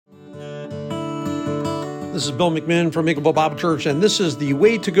This is Bill McMinn from Eagleville Bible Church, and this is the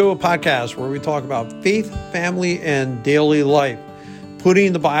Way to Go podcast, where we talk about faith, family, and daily life,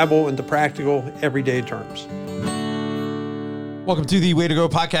 putting the Bible into practical, everyday terms. Welcome to the Way to Go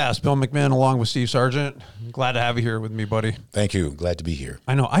podcast. Bill McMinn along with Steve Sargent. Glad to have you here with me, buddy. Thank you. Glad to be here.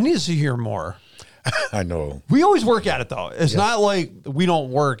 I know. I need to see here more. I know. We always work at it, though. It's not like we don't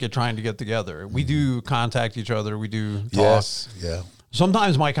work at trying to get together. We do contact each other. We do talk. Yes. Yeah.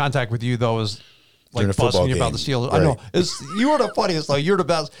 Sometimes my contact with you, though, is like buzzing you about the Steelers. Right. I know. You are the funniest, though. You're the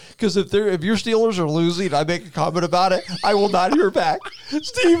best. Because if your Steelers are losing, I make a comment about it, I will not hear back.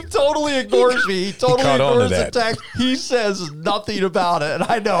 Steve totally ignores me. He totally ignores the text. He says nothing about it. And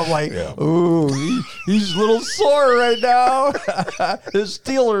I know, I'm like, ooh, he's a little sore right now. His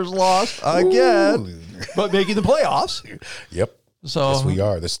Steelers lost again, but making the playoffs. Yep. So yes, we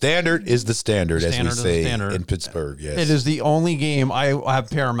are. The standard is the standard, as we say in Pittsburgh. Yes. It is the only game. I have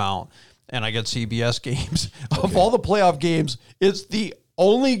Paramount, and I get CBS games. Of all the playoff games, it's the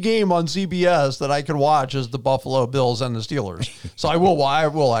only game on CBS that I can watch is the Buffalo Bills and the Steelers. So I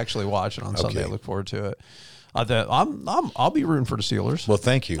will actually watch it on Sunday. I look forward to it. I'll be rooting for the Steelers. Well,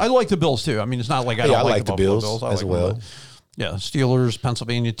 thank you. I like the Bills too. I mean, it's not like I don't like the Bills Bills. as well. Yeah, Steelers,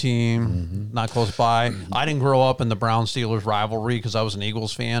 Pennsylvania team, not close by. I didn't grow up in the Browns-Steelers rivalry because I was an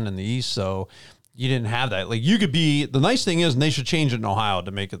Eagles fan in the East, so you didn't have that. Like, you could be, the nice thing is, and they should change it in Ohio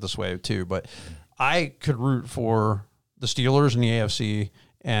to make it this way too, but I could root for the Steelers in the AFC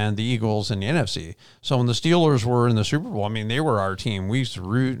and the Eagles in the NFC. So when the Steelers were in the Super Bowl, I mean, they were our team. We used to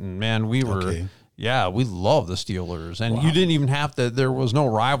root, and man, we were... Yeah, we love the Steelers. And you didn't even have to, there was no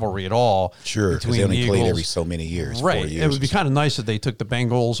rivalry at all. Sure, because they only played every so many years. Right. 4 years. It would be kind of nice if they took the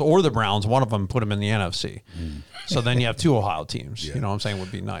Bengals or the Browns, one of them, put them in the NFC. So then you have two Ohio teams. You know what I'm saying?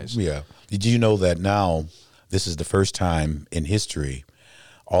 Would be nice. Yeah. Did you know that now this is the first time in history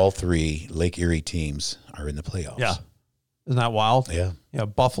all three Lake Erie teams are in the playoffs? Yeah. Isn't that wild? Yeah. Yeah.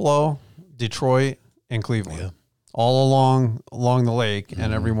 Buffalo, Detroit, and Cleveland. Yeah. All along the lake,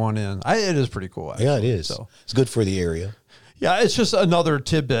 and everyone in. It is pretty cool, actually. Yeah, it is. So it's good for the area. Yeah, it's just another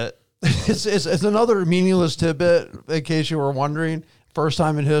tidbit. It's another meaningless tidbit, in case you were wondering. First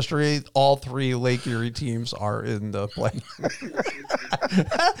time in history, all three Lake Erie teams are in the play.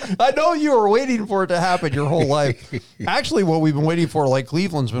 I know you were waiting for it to happen your whole life. Actually, what we've been waiting for, like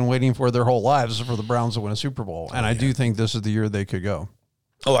Cleveland's been waiting for their whole lives, is for the Browns to win a Super Bowl. And I do think this is the year they could go.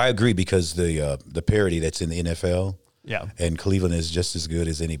 Oh, I agree, because the parity that's in the NFL, and Cleveland is just as good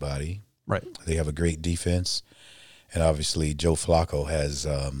as anybody. Right. They have a great defense, and obviously Joe Flacco has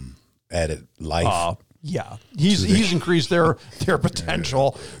added life. Yeah, he's increased their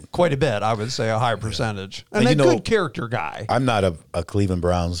potential quite a bit. I would say a high percentage, and a good character guy. I'm not a Cleveland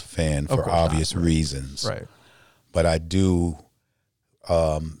Browns fan for obvious reasons, right? But I do,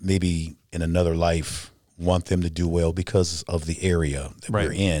 maybe in another life, want them to do well because of the area that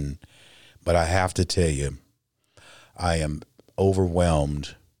we're in. But I have to tell you, I am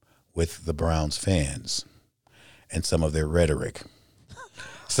overwhelmed with the Browns fans and some of their rhetoric.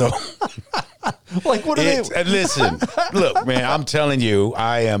 So, like, what are they? And listen, look, man, I'm telling you,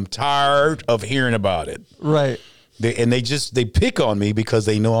 I am tired of hearing about it. Right. They pick on me because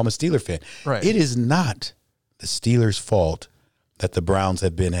they know I'm a Steeler fan. Right. It is not the Steelers' fault that the Browns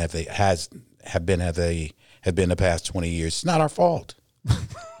have been the past 20 years. It's not our fault.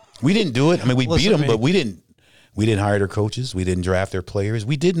 We didn't do it. I mean, we beat them, but we didn't hire their coaches. We didn't draft their players.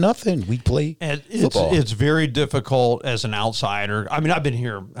 We did nothing. We played football. It's very difficult as an outsider. I mean, I've been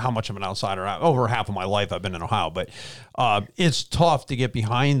here, how much of an outsider? Over half of my life I've been in Ohio, but it's tough to get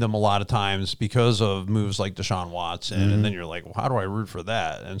behind them a lot of times because of moves like Deshaun Watson, and then you're like, well, how do I root for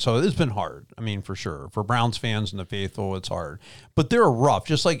that? And so it's been hard. I mean, for sure. For Browns fans and the faithful, it's hard. But they're rough,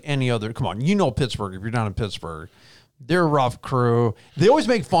 just like any other. Come on, you know Pittsburgh. If you're down in Pittsburgh, they're a rough crew. They always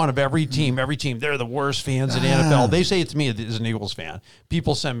make fun of every team. They're the worst fans in the NFL. They say it to me as an Eagles fan.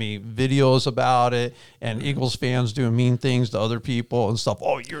 People send me videos about it, and Eagles fans doing mean things to other people and stuff.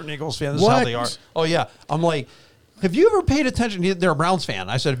 Oh, you're an Eagles fan. This is how they are. Oh, yeah. I'm like, have you ever paid attention? They're a Browns fan.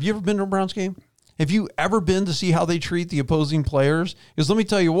 I said, have you ever been to a Browns game? Have you ever been to see how they treat the opposing players? Because let me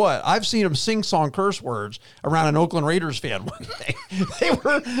tell you what, I've seen them sing song curse words around an Oakland Raiders fan one day.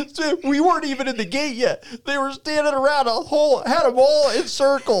 We weren't even in the gate yet. They were standing around had them all in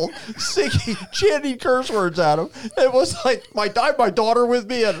circle, singing, chanting curse words at them. It was like my daughter with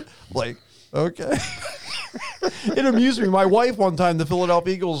me, and I'm like, okay. It amused me. My wife one time, the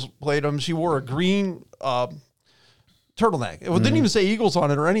Philadelphia Eagles played them. She wore a green turtleneck. It didn't even say Eagles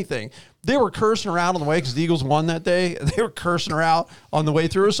on it or anything. They were cursing her out on the way because the Eagles won that day. They were cursing her out on the way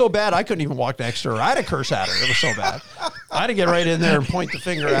through. It was so bad I couldn't even walk next to her. I had to curse at her. It was so bad. I had to get right in there and point the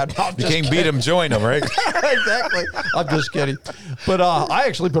finger at her. You can't beat them, join them, right? Exactly. I'm just kidding. But I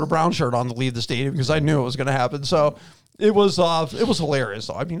actually put a brown shirt on to leave the stadium because I knew it was going to happen. So it was hilarious.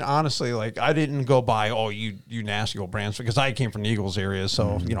 Though. I mean, honestly, like I didn't go by, oh, you nasty old Bransford, because I came from the Eagles area.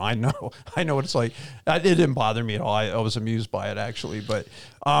 So, you know, I know what it's like. It didn't bother me at all. I was amused by it, actually. But,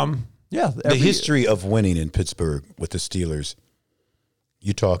 yeah. The history of winning in Pittsburgh with the Steelers,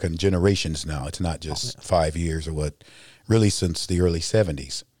 you're talking generations now. It's not just 5 years or what, really since the early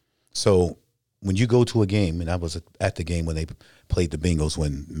 70s. So when you go to a game, and I was at the game when they played the Bengals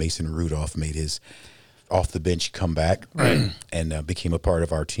when Mason Rudolph made his off-the-bench comeback and became a part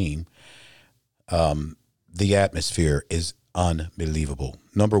of our team, the atmosphere is unbelievable.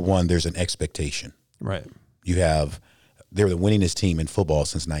 Number one, there's an expectation. Right. They were the winningest team in football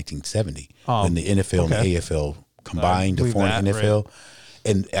since 1970 when the NFL and the AFL combined to form the NFL. Right.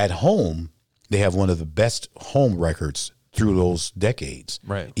 And at home, they have one of the best home records through those decades.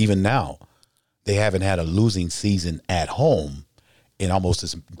 Right. Even now, they haven't had a losing season at home in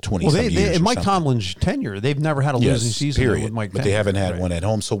almost 20 years. In Mike Tomlin's tenure, they've never had a losing season with Mike. But they haven't had one at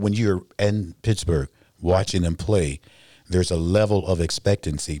home. So when you're in Pittsburgh watching them play, there's a level of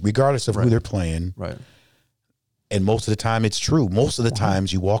expectancy, regardless of who they're playing. Right. And most of the time, it's true. Most of the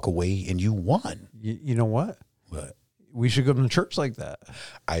times, you walk away and you won. You know what? What? We should go to church like that.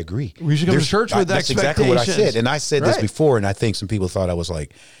 I agree. We should go to church with that's exactly what I said. And I said this before, and I think some people thought I was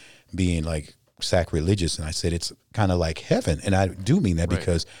like being like sacrilegious. And I said it's kind of like heaven. And I do mean that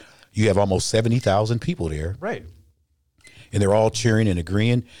because you have almost 70,000 people there. Right. And they're all cheering and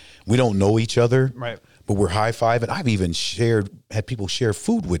agreeing. We don't know each other. Right. But we're high-fiving. I've even had people share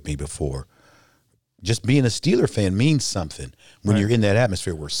food with me before. Just being a Steeler fan means something when you're in that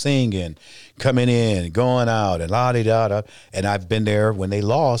atmosphere. We're singing, coming in, going out, and la-di-da-da. And I've been there when they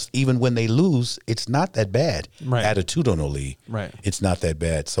lost. Even when they lose, it's not that bad. Right. Attitudinally, it's not that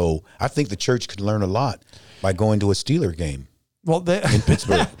bad. So I think the church could learn a lot by going to a Steeler game. Well, in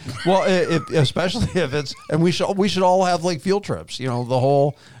Pittsburgh. Well, especially if it's, and we should all have like field trips. You know, the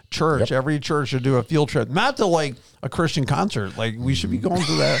whole church, every church should do a field trip, not to like a Christian concert. Like we should be going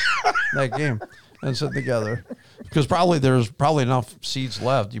to that game and sit together, because there's probably enough seats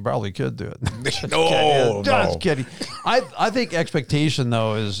left. You probably could do it. No. Just kidding. I think expectation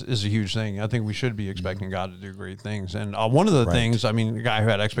though is a huge thing. I think we should be expecting God to do great things. And one of the things, I mean, the guy who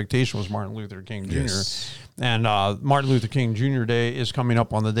had expectation was Martin Luther King Jr. Yes. And Martin Luther King Jr. Day is coming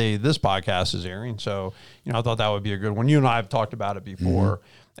up on the day this podcast is airing. So, you know, I thought that would be a good one. You and I have talked about it before.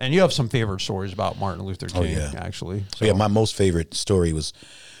 And you have some favorite stories about Martin Luther King, actually. So. Yeah, my most favorite story was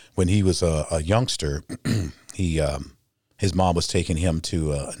when he was a youngster. His mom was taking him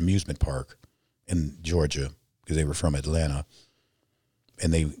to an amusement park in Georgia because they were from Atlanta.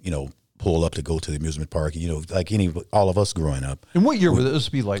 And they, pull up to go to the amusement park, like all of us growing up. And what year would this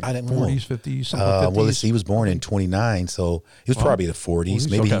be, like 40s, 50s, something 50s? Well, he was born in 29, so it was probably the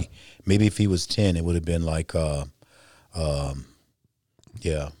 40s. Maybe if he was 10, it would have been like, like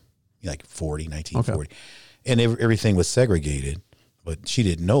 1940. Okay. And everything was segregated, but she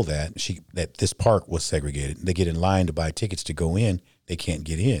didn't know that this park was segregated. They get in line to buy tickets to go in. They can't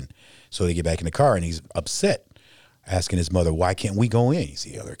get in. So they get back in the car, and he's upset, asking his mother, why can't we go in? You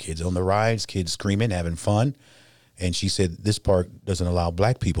see other kids on the rides, kids screaming, having fun. And she said, this park doesn't allow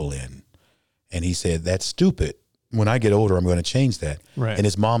black people in. And he said, that's stupid. When I get older, I'm going to change that. Right. And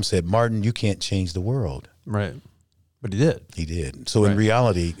his mom said, Martin, you can't change the world. Right. But he did. He did. So in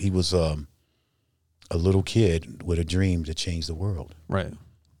reality, he was a little kid with a dream to change the world. Right.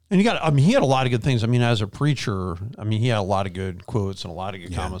 And he had a lot of good things. I mean, as a preacher, he had a lot of good quotes and a lot of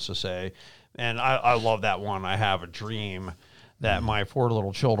good comments to say. And I love that one. I have a dream that my 4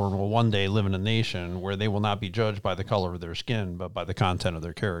 little children will one day live in a nation where they will not be judged by the color of their skin, but by the content of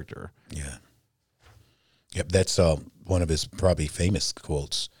their character. Yeah. Yep. That's one of his probably famous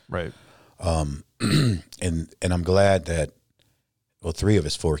quotes. Right. And I'm glad that, 3 of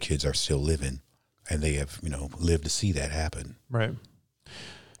his 4 kids are still living, and they have, lived to see that happen. Right.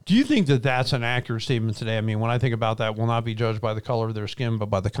 Do you think that that's an accurate statement today? I mean, when I think about that, will not be judged by the color of their skin, but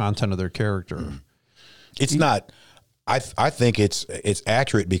by the content of their character. It's not. I think it's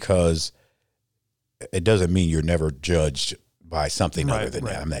accurate because it doesn't mean you're never judged by something other than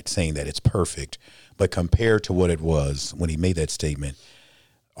that. I'm not saying that it's perfect, but compared to what it was when he made that statement,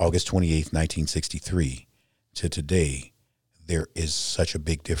 August 28th, 1963, to today, there is such a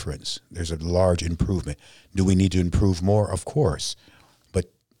big difference. There's a large improvement. Do we need to improve more? Of course.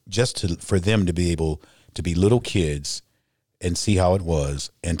 But just for them to be able to be little kids and see how it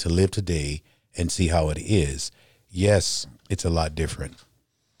was, and to live today and see how it is, yes, it's a lot different.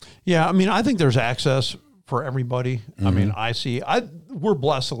 Yeah, I mean, I think there's access for everybody. I mean, we're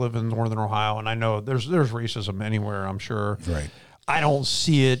blessed to live in Northern Ohio, and I know there's racism anywhere, I'm sure. Right. I don't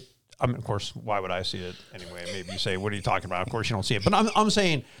see it. I mean, of course, why would I see it anyway? Maybe you say, what are you talking about? Of course you don't see it. But I'm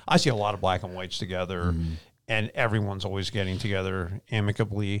saying I see a lot of black and whites together, and everyone's always getting together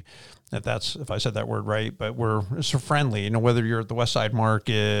amicably. If I said that word right, but we're so friendly, whether you're at the West Side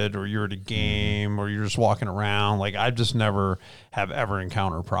Market or you're at a game or you're just walking around. Like, I just never have ever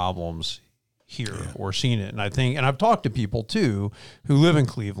encountered problems here or seen it. And I've talked to people too who live in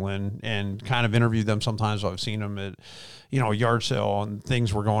Cleveland and kind of interviewed them sometimes. I've seen them at, a yard sale and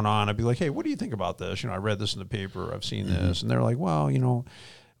things were going on. I'd be like, hey, what do you think about this? I read this in the paper. I've seen this. And they're like, well,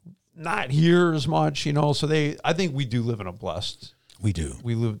 not here as much, so I think we do live in a blessed. We do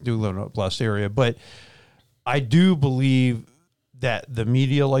live in a blessed area, but I do believe that the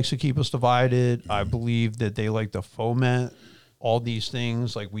media likes to keep us divided. I believe that they like to foment all these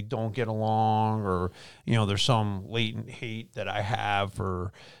things, like we don't get along, or, there's some latent hate that I have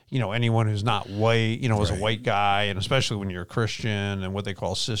for, anyone who's not white, as a white guy, and especially when you're a Christian and what they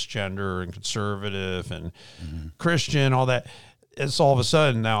call cisgender and conservative and Christian, all that. It's all of a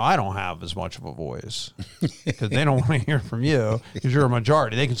sudden now I don't have as much of a voice because they don't want to hear from you because you're a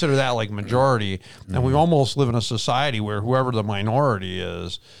majority. They consider that like majority. And we almost live in a society where whoever the minority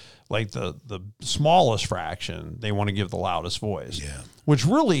is, like the smallest fraction, they want to give the loudest voice, which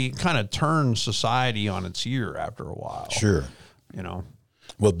really kind of turns society on its ear after a while. Sure.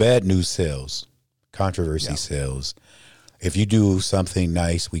 Well, bad news sells, controversy sells. If you do something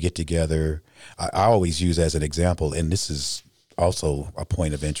nice, we get together. I always use as an example, and this is also a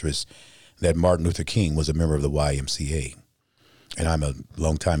point of interest, that Martin Luther King was a member of the YMCA. And I'm a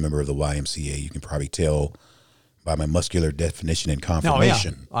longtime member of the YMCA. You can probably tell by my muscular definition and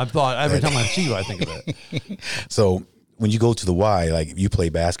confirmation. I've thought every time I see you, I think of it. So when you go to the Y, like you play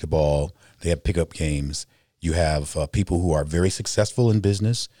basketball, they have pickup games. You have people who are very successful in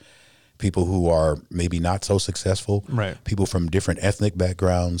business, people who are maybe not so successful, people from different ethnic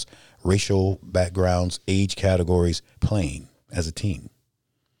backgrounds, racial backgrounds, age categories, playing as a team.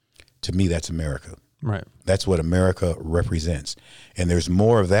 To me, that's America. Right. That's what America represents. And there's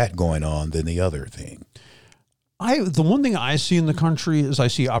more of that going on than the other thing. The one thing I see in the country is I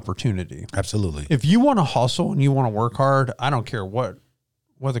see opportunity. Absolutely. If you want to hustle and you want to work hard, I don't care what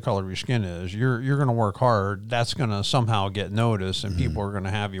the color of your skin is. You're going to work hard. That's going to somehow get noticed, and people are going to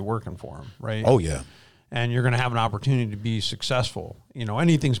have you working for them, right? Oh, yeah. And you're going to have an opportunity to be successful.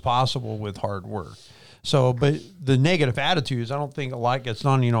 Anything's possible with hard work. So, but the negative attitudes, I don't think a lot gets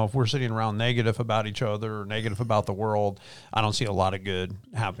done. If we're sitting around negative about each other or negative about the world, I don't see a lot of good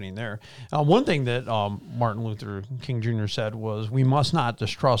happening there. One thing that Martin Luther King Jr. said was, we must not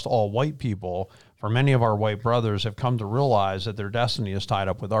distrust all white people, for many of our white brothers have come to realize that their destiny is tied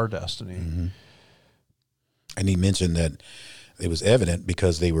up with our destiny. And he mentioned that it was evident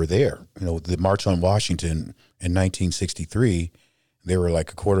because they were there. The March on Washington in 1963, there were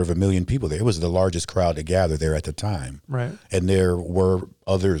like 250,000 people there. It was the largest crowd to gather there at the time. Right. And there were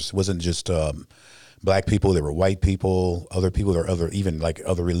others. It wasn't just black people. There were white people, other people, or even like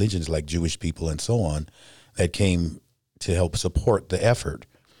other religions like Jewish people and so on that came to help support the effort.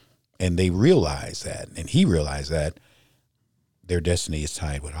 And they realized that, and he realized that their destiny is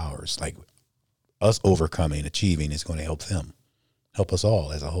tied with ours. Like us overcoming, achieving is going to help them. Help us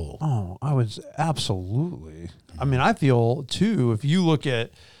all as a whole. Oh, I was absolutely. I mean, I feel too, if you look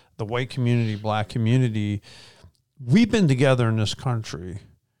at the white community, black community, we've been together in this country,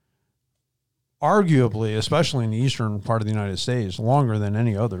 arguably, especially in the eastern part of the United States, longer than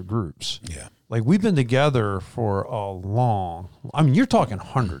any other groups. Yeah. Like, we've been together for you're talking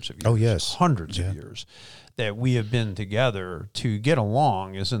hundreds of years. Oh, yes. Hundreds of years that we have been together to get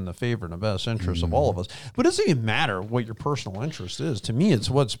along is in the favor and the best interest of all of us. But it doesn't even matter what your personal interest is. To me, it's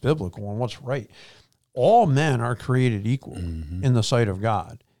what's biblical and what's right. All men are created equal in the sight of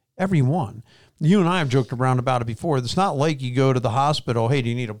God. Every one. You and I have joked around about it before. It's not like you go to the hospital, hey, do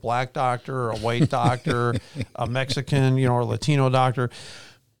you need a black doctor, a white doctor, a Mexican, or Latino doctor?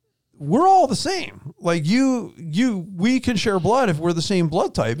 We're all the same. Like we can share blood if we're the same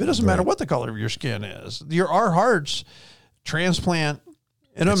blood type. It doesn't matter what the color of your skin is. Our hearts transplant.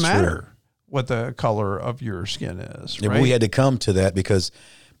 It doesn't matter what the color of your skin is. Yeah, right? but we had to come to that because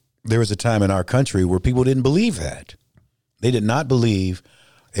there was a time in our country where people didn't believe that. They did not believe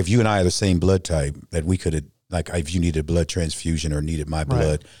if you and I are the same blood type that we could, like if you needed a blood transfusion or needed my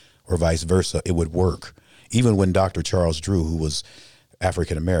blood or vice versa, it would work. Even when Dr. Charles Drew, who was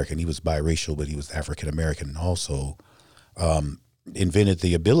African-American, he was biracial, but he was African-American also, invented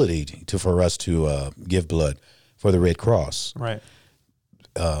the ability for us to give blood for the Red Cross. Right.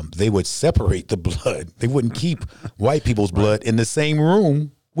 They would separate the blood. They wouldn't keep white people's blood in the same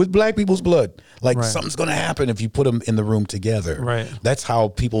room with black people's blood. Like something's going to happen if you put them in the room together. Right. That's how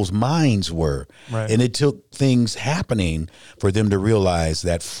people's minds were. Right. And it took things happening for them to realize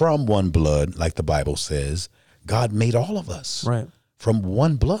that from one blood, like the Bible says, God made all of us. Right. From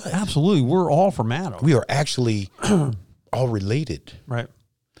one blood. Absolutely. We're all from Adam. We are actually all related. Right.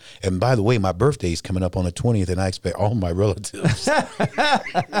 And by the way, my birthday is coming up on the 20th, and I expect all my relatives.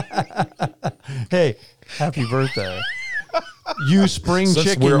 Hey, happy birthday. You spring Since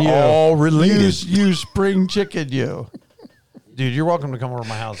chicken, we're you. all related. You spring chicken, you. Dude, you're welcome to come over to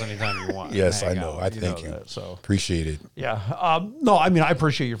my house anytime you want. Yes, Hang I know. out. I thank you. That, so Appreciate it. yeah. No, I mean, I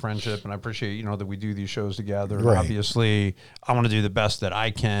appreciate your friendship, and I appreciate, that we do these shows together. Right. Obviously, I want to do the best that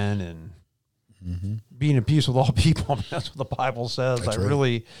I can, and being at peace with all people. I mean, that's what the Bible says. That's I right.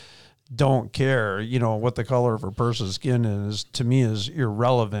 really don't care, what the color of a person's skin is. To me, is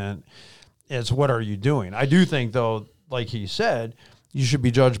irrelevant. It's what are you doing? I do think, though, like he said, you should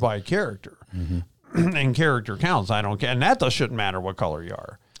be judged by character, and character counts. I don't care, and that shouldn't matter what color you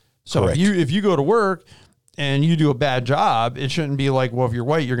are. So Correct. if you go to work and you do a bad job, it shouldn't be like, well, if you're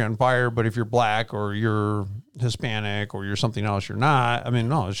white, you're getting fired, but if you're black or you're Hispanic or you're something else, you're not. I mean,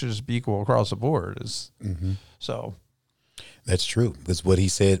 no, it should just be equal across the board. So That's true. That's what he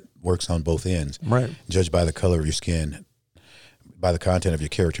said works on both ends. Right. Judge by the color of your skin, by the content of your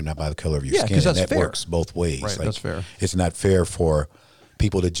character, not by the color of your Yeah, skin. 'cause And that's that fair. works both ways. Right, that's fair. It's not fair for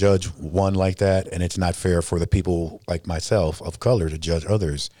people to judge one like that, and it's not fair for the people like myself of color to judge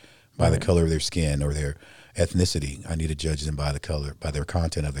others by the color of their skin or their ethnicity. I need to judge them by the color, by their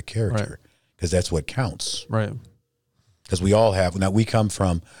content of their character, because that's what counts. right. Because we all have, now we come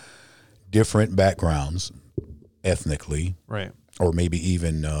from different backgrounds ethnically, Right. or maybe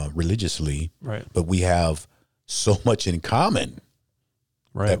even religiously, Right. but we have so much in common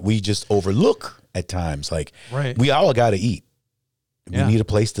Right. that we just overlook at times. Like, Right. we all got to eat. Yeah. We need a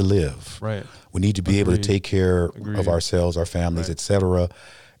place to live. Right. We need to be able to Agreed. take care Agreed. of ourselves, our families, Right. etc.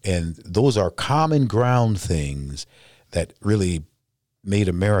 And those are common ground things that really made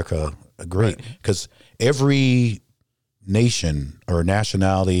America great. Because every nation or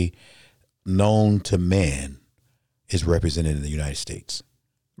nationality known to man is represented in the United States.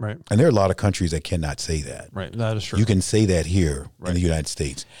 Right. And there are a lot of countries that cannot say that. Right. That is true. You can say that here in the United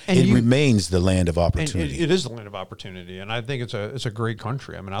States. And it you- remains the land of And opportunity. it is the land of opportunity, and I think it's a great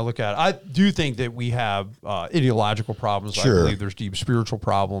country. I mean, I do think that we have ideological problems. Sure. I believe there's deep spiritual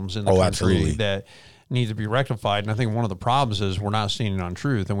problems in the Oh, country absolutely. that need to be rectified. And I think one of the problems is we're not standing on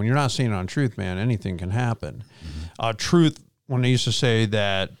truth. And when you're not standing on truth, man, anything can happen. Truth. When they used to say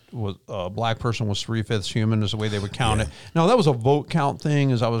that a black person was 3/5 human is the way they would count it. Now, that was a vote count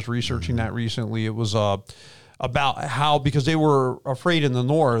thing. As I was researching that recently, it was about how, because they were afraid in the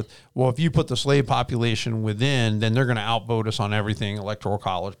North, well, if you put the slave population within, then they're going to outvote us on everything, electoral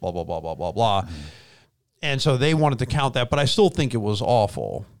college, blah, blah, blah, blah, blah, blah. And so they wanted to count that, but I still think it was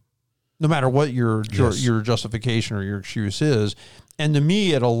awful, no matter what your justification or your excuse is. And to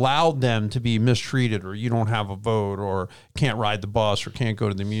me, it allowed them to be mistreated, or you don't have a vote, or can't ride the bus, or can't go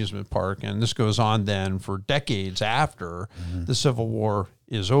to the amusement park. And this goes on then for decades after the Civil War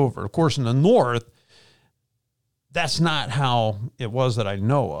is over. Of course, in the North, that's not how it was that I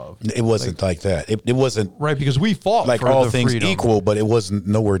know of. It wasn't like that. It wasn't Right, because we fought like for all the things freedom. equal, but it wasn't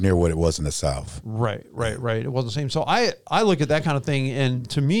nowhere near what it was in the South. Right. It wasn't the same. So I look at that kind of thing, and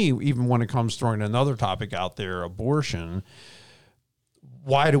to me, even when it comes throwing another topic out there, abortion,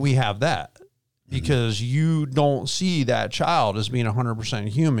 why do we have that? Because you don't see that child as being 100%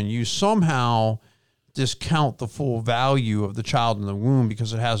 human. You somehow discount the full value of the child in the womb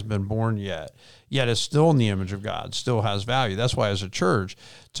because it hasn't been born yet. Yet it's still in the image of God, still has value. That's why as a church,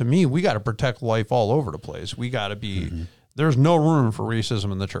 to me, we got to protect life all over the place. We got to be, there's no room for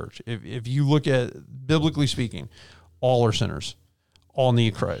racism in the church. If you look at, biblically speaking, all are sinners, all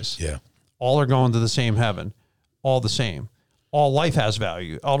need Christ. Yeah. All are going to the same heaven, all the same. All life has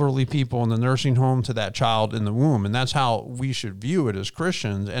value. Elderly people in the nursing home to that child in the womb. And that's how we should view it as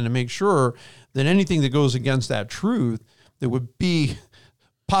Christians, and to make sure that anything that goes against that truth that would be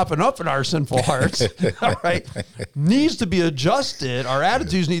popping up in our sinful hearts, all right, needs to be adjusted. Our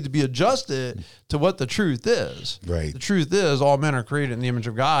attitudes need to be adjusted to what the truth is. Right. The truth is all men are created in the image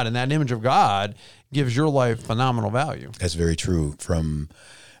of God, and that image of God gives your life phenomenal value. That's very true. From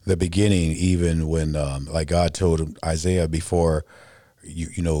the beginning, even when, like God told Isaiah before, you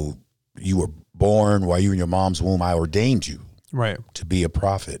were born, while you were in your mom's womb, I ordained you Right. to be a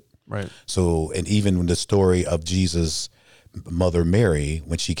prophet. Right. So, and even when the story of Jesus Mother Mary,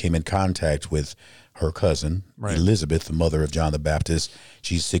 when she came in contact with her cousin, Elizabeth, the mother of John the Baptist,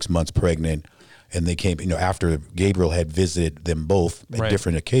 she's 6 months pregnant. And they came, after Gabriel had visited them both at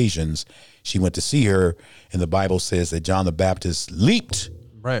different occasions, she went to see her. And the Bible says that John the Baptist leaped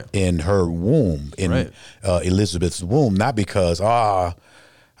in her womb, in Elizabeth's womb, not because, I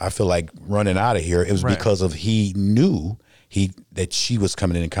feel like running out of here. It was because of he knew that she was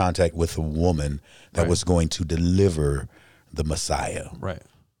coming in contact with a woman that was going to deliver the Messiah. Right.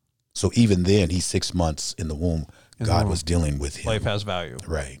 So even then, he's 6 months in the womb. God was dealing with him. Life has value.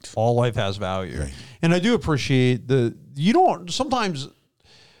 Right. All life has value. Right. And I do appreciate sometimes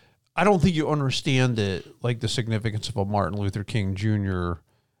I don't think you understand it, like the significance of a Martin Luther King Jr.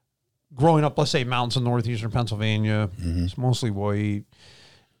 growing up, let's say mountains in northeastern Pennsylvania. It's mostly white.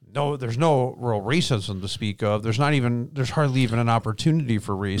 No, there's no real racism to speak of. There's hardly even an opportunity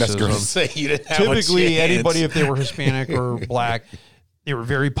for racism. That's going to say you didn't have Typically, anybody, if they were Hispanic or black, they were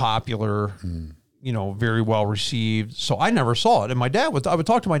very popular. Very well received. So I never saw it. And I would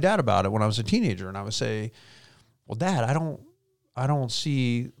talk to my dad about it when I was a teenager, and I would say, well, Dad, I don't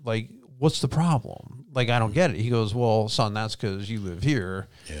see, like, what's the problem? Like, I don't get it. He goes, well, son, that's because you live here.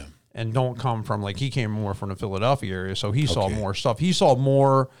 Yeah. And don't come from, like, he came more from the Philadelphia area. So he saw more stuff. He saw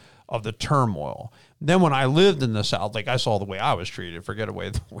more of the turmoil. Then when I lived in the South, like, I saw the way I was treated. Forget the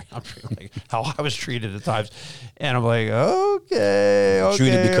way I'm treated, like how I was treated at times. And I'm like, okay.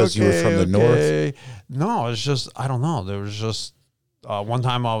 Treated because you were from the North? No, it's just, I don't know. There was just one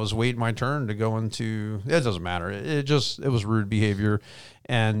time I was waiting my turn to go into, it doesn't matter. It was rude behavior.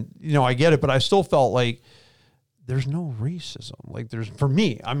 And, I get it, but I still felt like there's no racism. Like, for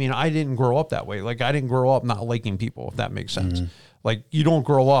me, I mean, I didn't grow up that way. Like, I didn't grow up not liking people, if that makes sense. Like, you don't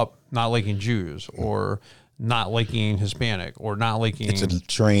grow up not liking Jews or not liking Hispanic or not liking... It's a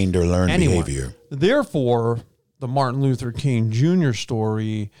trained or learned behavior. Therefore, the Martin Luther King Jr.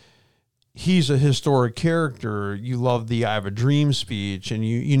 story, he's a historic character. You love the I Have a Dream speech, and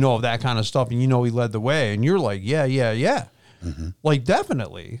you know of that kind of stuff, and he led the way, and you're like, yeah. Like,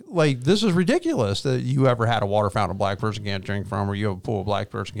 definitely. Like, this is ridiculous that you ever had a water fountain a black person can't drink from, or you have a pool a black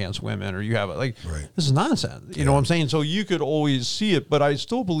person can't swim in, or you have this is nonsense. You know what I'm saying? So you could always see it, but I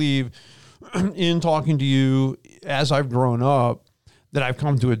still believe in talking to you as I've grown up that I've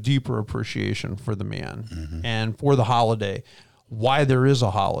come to a deeper appreciation for the man and for the holiday, why there is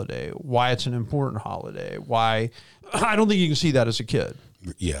a holiday, why it's an important holiday, why I don't think you can see that as a kid.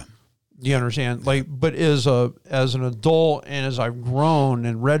 Yeah. You understand? Like, but as an adult and as I've grown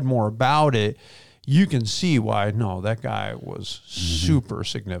and read more about it, you can see why, no, that guy was super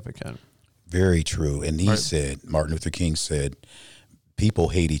significant. Very true. And he said, Martin Luther King said, people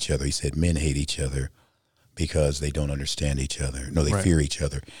hate each other. He said, men hate each other because they don't understand each other. No, they fear each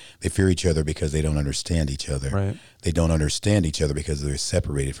other. They fear each other because they don't understand each other. Right. They don't understand each other because they're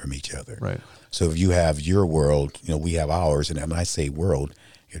separated from each other. Right. So if you have your world, we have ours. And when I say world,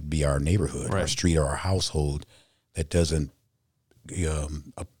 it'd be our neighborhood, our street, or our household that doesn't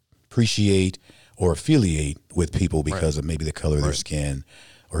appreciate or affiliate with people because of maybe the color of their skin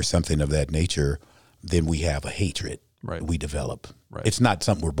or something of that nature, then we have a hatred we develop. Right. It's not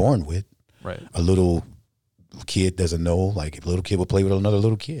something we're born with. Right. A little kid doesn't know, like if a little kid will play with another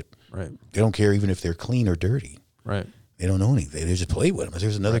little kid. Right. They don't care even if they're clean or dirty. Right. They don't know anything. They just play with them.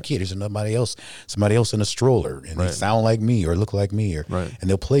 There's another kid. There's somebody else in a stroller, and they sound like me or look like me, and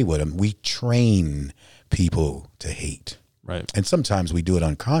they'll play with them. We train people to hate. Right. And sometimes we do it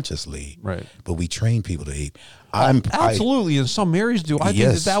unconsciously. Right. But we train people to hate. Absolutely. And some areas do. I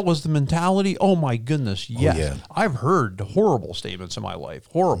think that was the mentality. Oh my goodness. Yes. Oh, yeah. I've heard horrible statements in my life.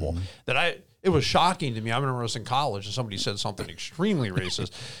 Horrible. It was shocking to me. I remember I was in college and somebody said something extremely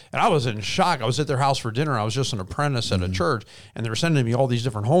racist, and I was in shock. I was at their house for dinner. I was just an apprentice at a church, and they were sending me all these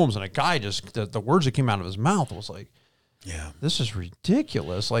different homes, and a guy the words that came out of his mouth was like, this is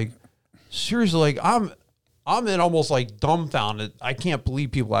ridiculous. Like, seriously, like I'm in almost like dumbfounded. I can't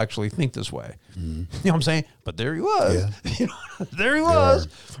believe people actually think this way. You know what I'm saying? But there he was. Yeah. There he was.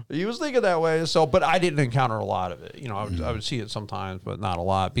 He was thinking that way. So, but I didn't encounter a lot of it. I would see it sometimes, but not a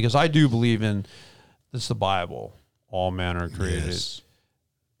lot, because I do believe in this. The Bible. All men are created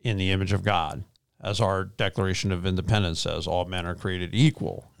in the image of God, as our Declaration of Independence says. All men are created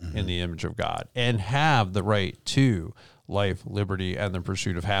equal in the image of God and have the right to life, liberty, and the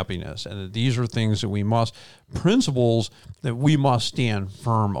pursuit of happiness. And that these are things that principles that we must stand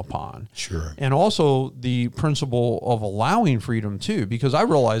firm upon. Sure. And also the principle of allowing freedom too, because I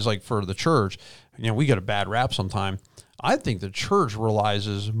realize, like, for the church, we get a bad rap sometime. I think the church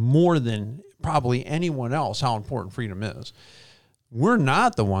realizes more than probably anyone else how important freedom is. we're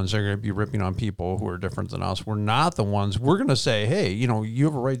not the ones that are going to be ripping on people who are different than us. We're not the ones. We're going to say, hey, you know, you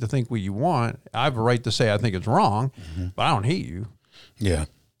have a right to think what you want. I have a right to say I think it's wrong, but I don't hate you. Yeah.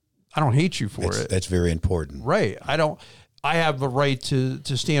 I don't hate you for it. That's very important. Right. I have a right to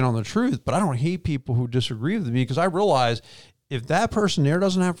stand on the truth, but I don't hate people who disagree with me because I realize if that person there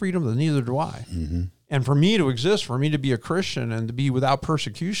doesn't have freedom, then neither do I. Mm-hmm. And for me to exist, for me to be a Christian and to be without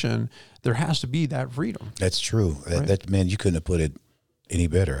persecution, there has to be that freedom. That's true. Right. That man, you couldn't have put it any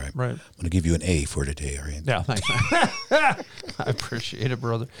better. I'm Right. going to give you an A for today. All right. Yeah, thanks. I appreciate it,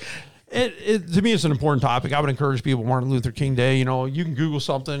 brother. To me, it's an important topic. I would encourage people, Martin Luther King Day, you know, you can Google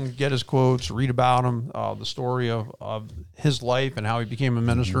something, get his quotes, read about him, the story of his life and how he became a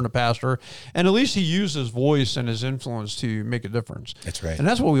minister and a pastor. And at least he used his voice and his influence to make a difference. That's right. And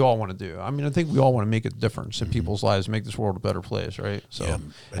that's what we all want to do. I mean, I think we all want to make a difference in people's lives, make this world a better place, right? So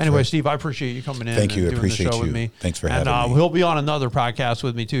anyway, right. Steve, I appreciate you coming in Thank you. and doing Appreciate the show you. with me. Thanks for having me. He'll be on another podcast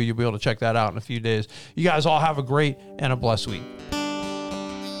with me too. You'll be able to check that out in a few days. You guys all have a great and a blessed week.